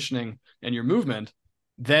your positioning and your movement,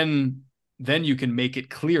 then you can make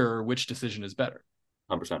it clearer which decision is better.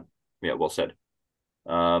 100%. Yeah, well said.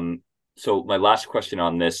 So my last question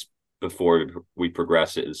on this before we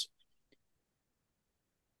progress is,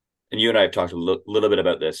 and you and I have talked a little bit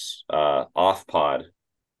about this off pod,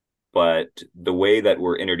 but the way that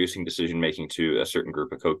we're introducing decision making to a certain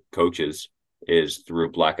group of coaches is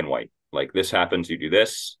through black and white. Like, this happens, you do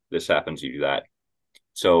this happens, you do that.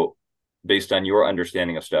 So based on your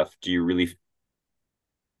understanding of stuff, do you really,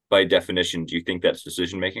 by definition, do you think that's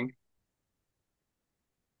decision making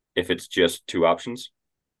if it's just two options?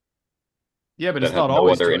 Yeah, but it's not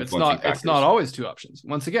always it's not always two options.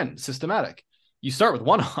 Once again, systematic. You start with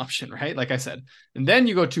one option, right? Like I said, and then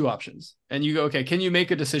you go two options and you go, okay, can you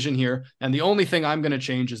make a decision here? And the only thing I'm going to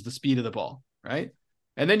change is the speed of the ball, right?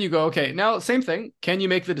 And then you go, okay, now same thing. Can you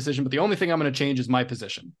make the decision? But the only thing I'm going to change is my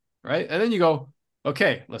position, right? And then you go,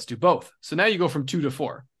 okay, let's do both. So now you go from 2 to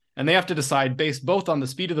 4. And they have to decide based both on the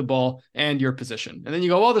speed of the ball and your position. And then you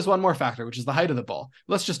go, well, there's one more factor, which is the height of the ball.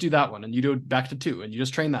 Let's just do that one. And you do it back to 2 and you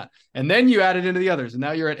just train that. And then you add it into the others. And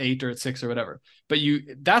now you're at 8 or at 6 or whatever. But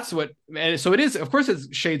so it is, of course,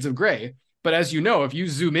 it's shades of gray. But as you know, if you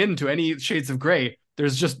zoom into any shades of gray,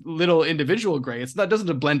 there's just little individual gray. It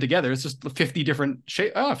doesn't blend together. It's just 50 different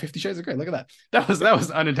shades. 50 shades of gray. Look at that. That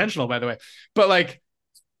was unintentional, by the way. But like,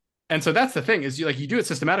 and so that's the thing is you do it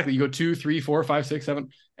systematically. You go 2, 3, 4, 5, 6, 7,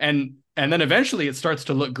 and then eventually it starts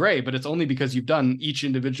to look gray, but it's only because you've done each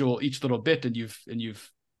little bit, and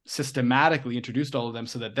you've systematically introduced all of them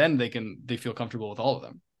so that then they feel comfortable with all of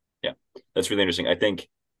them. Yeah, that's really interesting. I think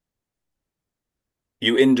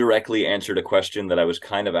you indirectly answered a question that I was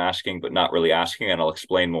kind of asking, but not really asking, and I'll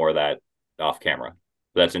explain more of that off camera.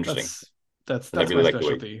 But that's interesting. That's really my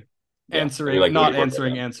specialty. Answering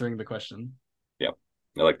the question. Yeah.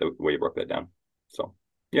 I like the way you broke that down. So,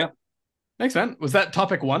 yeah. Thanks, man. Was that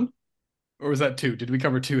topic 1 or was that 2? Did we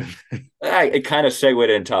cover 2? It kind of segued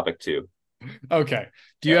in topic 2. Okay.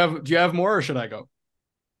 Do you have more or should I go?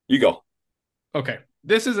 You go. Okay.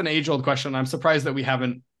 this is an age-old question. I'm surprised that we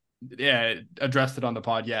haven't addressed it on the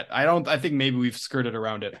pod yet. I think maybe we've skirted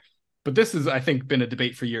around it, but this has, I think, been a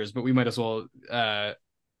debate for years. But we might as well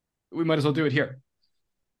do it here.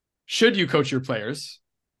 Should you coach your players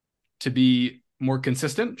to be more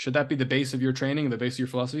consistent? Should that be the base of your training, the base of your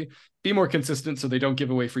philosophy? Be more consistent so they don't give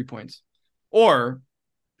away free points. Or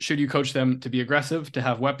should you coach them to be aggressive, to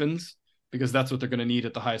have weapons, because that's what they're going to need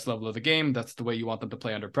at the highest level of the game. That's the way you want them to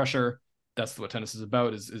play under pressure. That's what tennis is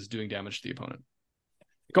about, is doing damage to the opponent.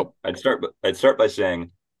 Go. I'd start by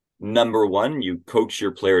saying, number one, you coach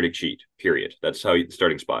your player to cheat, period. That's how you,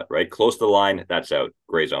 starting spot, right? Close to the line, that's out.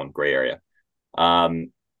 Gray zone, gray area.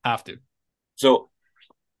 Have to. So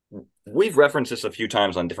we've referenced this a few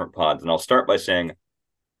times on different pods, and I'll start by saying,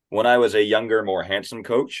 when I was a younger, more handsome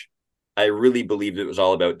coach, I really believed it was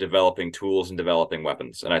all about developing tools and developing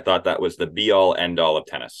weapons. And I thought that was the be all end all of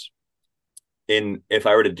tennis. If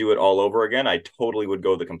I were to do it all over again, I totally would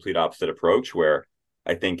go the complete opposite approach, where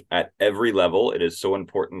I think at every level, it is so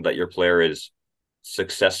important that your player is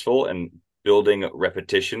successful and building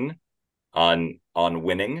repetition on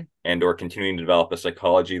winning, and or continuing to develop a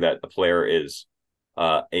psychology that the player is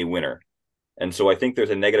a winner. And so I think there's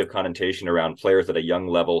a negative connotation around players at a young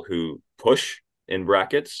level who push in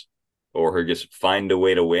brackets, or who just find a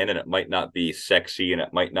way to win, and it might not be sexy, and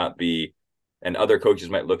it might not be, and other coaches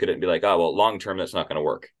might look at it and be like, oh, well, long term, that's not going to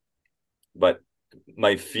work. But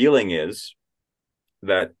my feeling is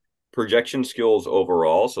that projection skills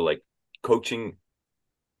overall, so like coaching,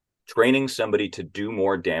 training somebody to do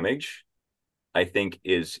more damage, I think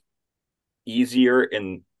is easier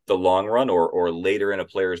in the long run, or later in a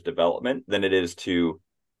player's development, than it is to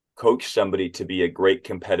coach somebody to be a great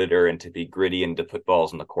competitor and to be gritty and to put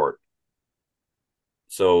balls in the court.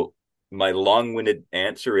 So my long-winded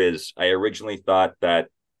answer is, I originally thought that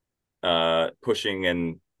pushing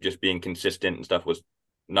and just being consistent and stuff was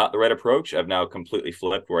not the right approach. I've now completely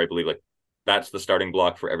flipped, where I believe like that's the starting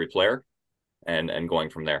block for every player, and going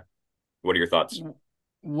from there. What are your thoughts?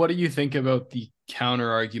 What do you think about the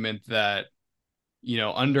counter argument that,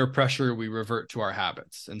 under pressure, we revert to our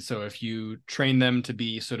habits? And so if you train them to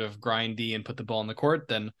be sort of grindy and put the ball in the court,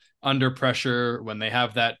 then under pressure, when they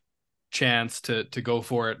have that chance to go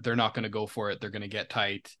for it, they're not going to go for it. They're going to get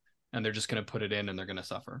tight, and they're just going to put it in, and they're going to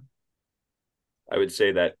suffer. I would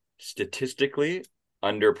say that statistically,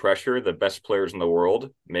 under pressure, the best players in the world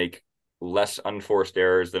make less unforced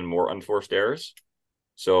errors than more unforced errors.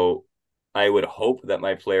 So I would hope that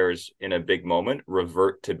my players in a big moment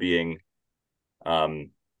revert to being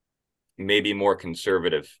maybe more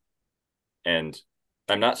conservative. And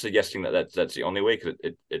I'm not suggesting that that's the only way, because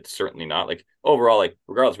it's certainly not. Like overall, like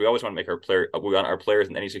regardless, we always want to make we want our players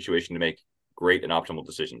in any situation to make great and optimal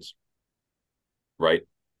decisions, right?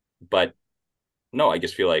 But no, I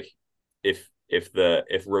just feel like if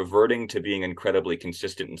reverting to being incredibly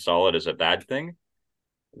consistent and solid is a bad thing,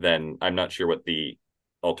 then I'm not sure what the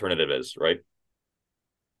alternative is, right?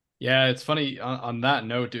 Yeah, it's funny. On that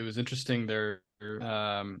note, it was interesting there.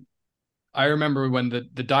 I remember when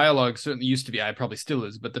the dialogue certainly used to be, I probably still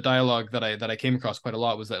is, but the dialogue that I came across quite a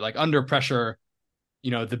lot was that, like, under pressure,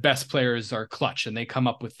 the best players are clutch, and they come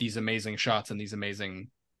up with these amazing shots and these amazing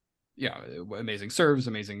serves,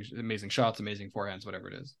 amazing shots, amazing forehands, whatever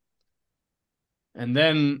it is. And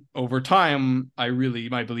then over time,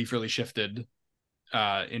 my belief really shifted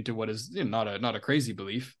into what is not a crazy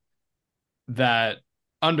belief, that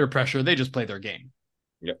under pressure, they just play their game.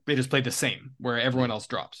 Yep. They just play the same, where everyone else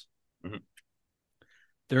drops. Mm-hmm.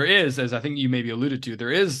 There is, as I think you maybe alluded to,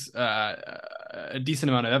 there is a decent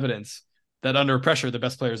amount of evidence that under pressure, the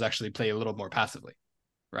best players actually play a little more passively,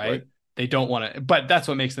 right? They don't want to, but that's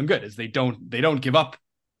what makes them good, is they don't give up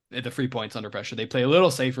the free points under pressure. They play a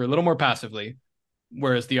little safer, a little more passively,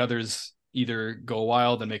 whereas the others either go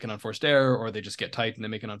wild and make an unforced error, or they just get tight and they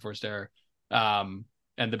make an unforced error.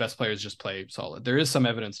 And the best players just play solid. There is some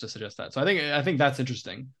evidence to suggest that. So I think that's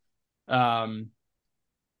interesting.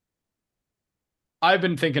 I've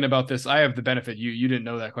been thinking about this. I have the benefit. You didn't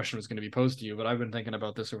know that question was going to be posed to you, but I've been thinking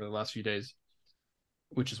about this over the last few days,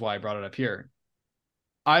 which is why I brought it up here.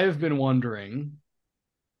 I have been wondering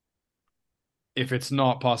if it's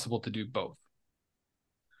not possible to do both.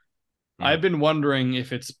 I've been wondering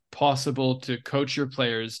if it's possible to coach your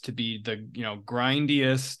players to be the,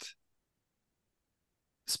 grindiest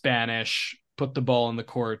Spanish, put the ball in the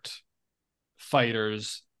court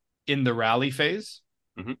fighters in the rally phase,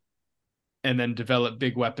 and then develop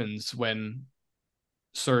big weapons when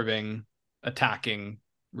serving, attacking,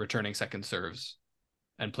 returning second serves,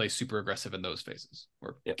 and play super aggressive in those phases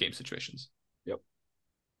or game situations. Yep.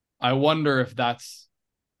 I wonder if that's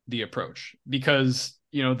the approach, because,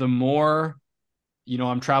 the more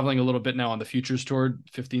I'm traveling a little bit now on the futures tour,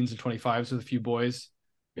 15s and 25s with a few boys.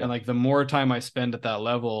 Yeah. And like the more time I spend at that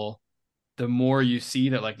level, the more you see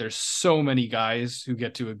that like there's so many guys who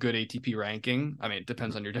get to a good ATP ranking. I mean, it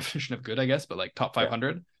depends on your definition of good, I guess, but like top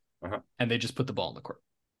 500, and they just put the ball in the court.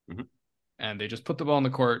 And they just put the ball in the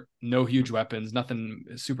court, no huge weapons, nothing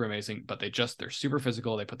super amazing, but they're super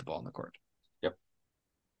physical. They put the ball in the court. Yep.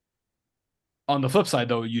 On the flip side,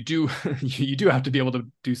 though, you do have to be able to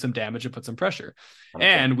do some damage and put some pressure. 100%.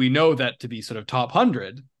 And we know that to be sort of top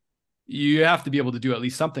 100, you have to be able to do at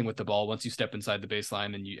least something with the ball once you step inside the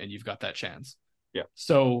baseline and you've got that chance. Yeah.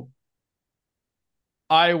 So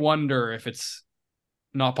I wonder if it's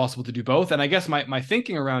not possible to do both. And I guess my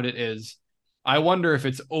thinking around it is, I wonder if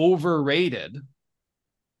it's overrated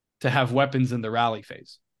to have weapons in the rally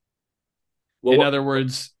phase. Well, in other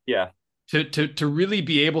words, to really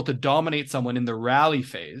be able to dominate someone in the rally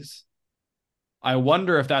phase, I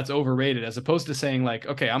wonder if that's overrated, as opposed to saying like,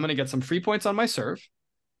 okay, I'm going to get some free points on my serve.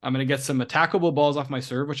 I'm going to get some attackable balls off my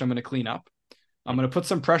serve, which I'm going to clean up. I'm going to put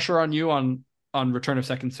some pressure on you on return of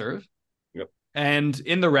second serve. Yep. And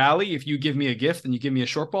in the rally, if you give me a gift and you give me a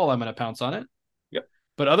short ball, I'm going to pounce on it. Yep.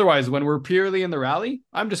 But otherwise, when we're purely in the rally,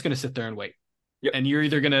 I'm just going to sit there and wait. Yep. And you're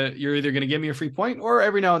either gonna give me a free point, or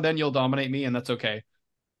every now and then you'll dominate me, and that's okay.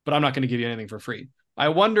 But I'm not going to give you anything for free. I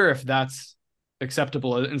wonder if that's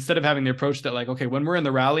acceptable, instead of having the approach that like, okay, when we're in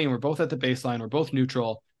the rally and we're both at the baseline, we're both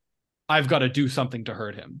neutral, I've got to do something to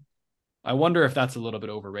hurt him. I wonder if that's a little bit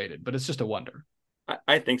overrated, but it's just a wonder.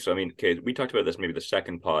 I think so. I mean, okay, we talked about this maybe the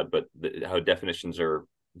second pod, but how definitions are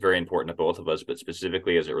very important to both of us, but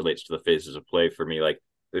specifically as it relates to the phases of play, for me, like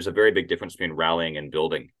there's a very big difference between rallying and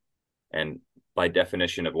building. And by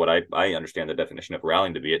definition of what I understand the definition of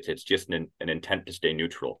rallying to be, it's just an intent to stay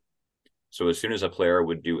neutral. So as soon as a player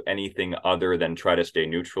would do anything other than try to stay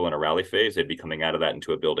neutral in a rally phase, they'd be coming out of that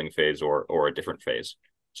into a building phase or a different phase.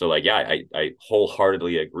 So like, yeah, I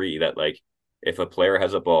wholeheartedly agree that like if a player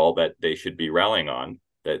has a ball that they should be rallying on,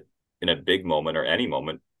 that in a big moment or any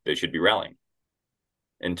moment, they should be rallying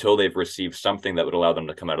until they've received something that would allow them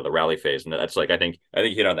to come out of the rally phase. And that's like, I think you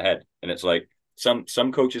hit it on the head. And it's like,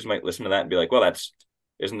 some coaches might listen to that and be like, well,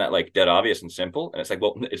 isn't that like dead obvious and simple? And it's like,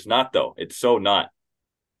 well, it's not though. It's so not.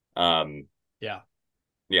 Yeah.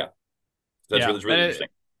 That's really interesting.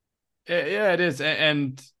 Yeah, it is.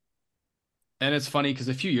 And it's funny because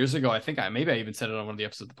a few years ago, I think I even said it on one of the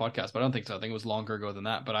episodes of the podcast, but I don't think so. I think it was longer ago than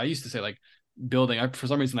that. But I used to say like building. For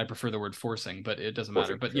some reason, I prefer the word forcing, but it doesn't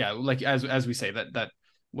matter. But yeah, like as we say that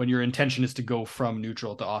when your intention is to go from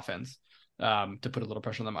neutral to offense, to put a little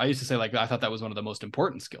pressure on them. I used to say like I thought that was one of the most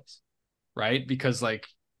important skills, right? Because like,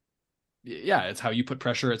 yeah, it's how you put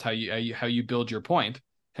pressure. It's how you build your point,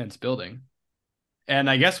 hence building. And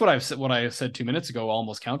I guess what I said 2 minutes ago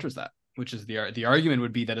almost counters that, which is the argument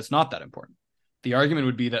would be that it's not that important. The argument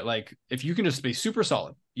would be that like if you can just be super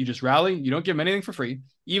solid, you just rally, you don't give them anything for free,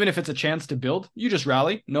 even if it's a chance to build, you just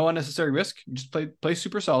rally, no unnecessary risk, you just play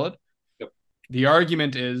super solid. Yep. The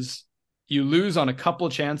argument is you lose on a couple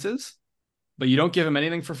chances, but you don't give them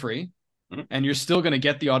anything for free, and you're still going to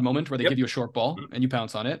get the odd moment where they give you a short ball and you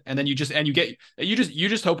pounce on it, and then you just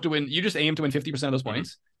hope to win. You just aim to win 50% of those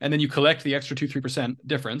points, and then you collect the extra 2-3%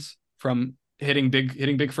 difference from hitting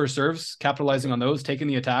big first serves, capitalizing on those, taking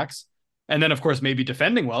the attacks, and then of course maybe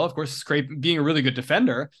defending well. Of course, being a really good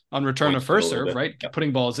defender on return of first serve, right? Yep.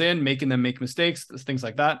 Putting balls in, making them make mistakes, things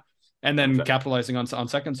like that, and then capitalizing on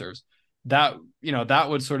second serves. That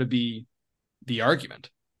would sort of be the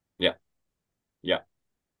argument. Yeah.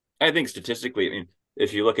 I think statistically, I mean,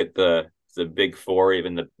 if you look at the big four,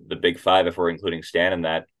 even the big five, if we're including Stan in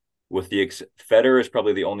that, with Federer is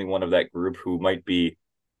probably the only one of that group who might be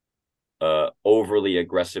overly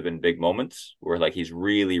aggressive in big moments where like he's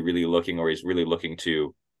really, really looking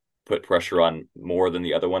to put pressure on more than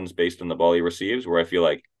the other ones based on the ball he receives, where I feel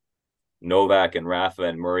like Novak and Rafa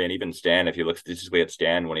and Murray and even Stan, if you look statistically at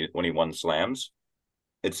Stan when he won slams,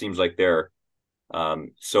 it seems like they're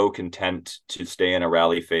so content to stay in a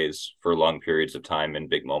rally phase for long periods of time in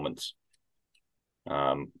big moments,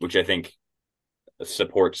 which I think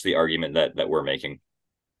supports the argument that we're making.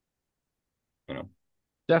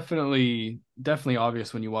 Definitely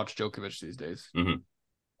obvious when you watch Djokovic these days. Mm-hmm.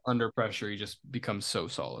 Under pressure, he just becomes so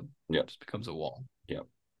solid. Yeah, just becomes a wall. Yeah.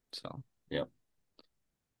 So yeah.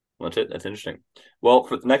 Well, that's it. That's interesting. Well,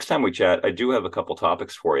 for the next time we chat, I do have a couple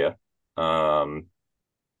topics for you.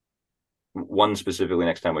 One specifically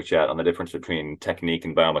next time we chat on the difference between technique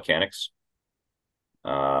and biomechanics.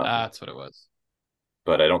 That's what it was.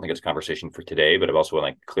 But I don't think it's a conversation for today, but I've also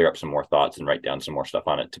want to clear up some more thoughts and write down some more stuff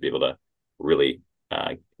on it to be able to really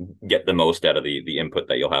get the most out of the input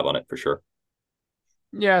that you'll have on it for sure.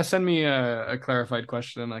 Yeah, send me a clarified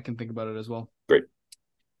question and I can think about it as well. Great.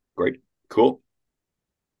 Great. Cool.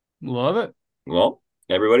 Love it. Well,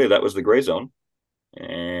 everybody, that was the gray zone.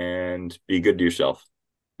 And be good to yourself.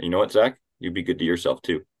 And you know what, Zach? You be good to yourself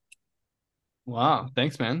too. Wow.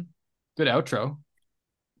 Thanks, man. Good outro.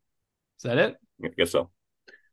 Is that it? I guess so.